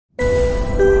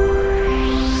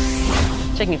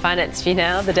Checking finance for you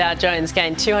now. The Dow Jones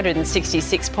gained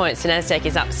 266 points. The Nasdaq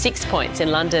is up 6 points. In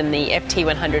London, the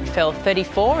FT100 fell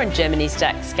 34 and Germany's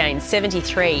DAX gained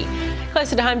 73.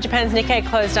 Closer to home, Japan's Nikkei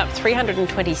closed up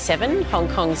 327. Hong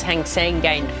Kong's Hang Seng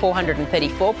gained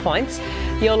 434 points.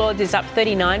 The All Ords is up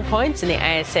 39 points and the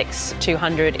ASX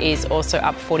 200 is also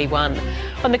up 41.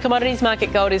 On the commodities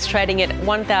market, gold is trading at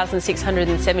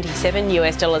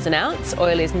 $1,677 an ounce.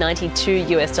 Oil is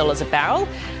 $92 a barrel.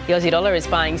 The Aussie dollar is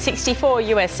buying 64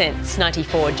 US cents,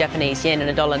 94 Japanese yen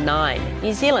and $1.09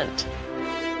 New Zealand.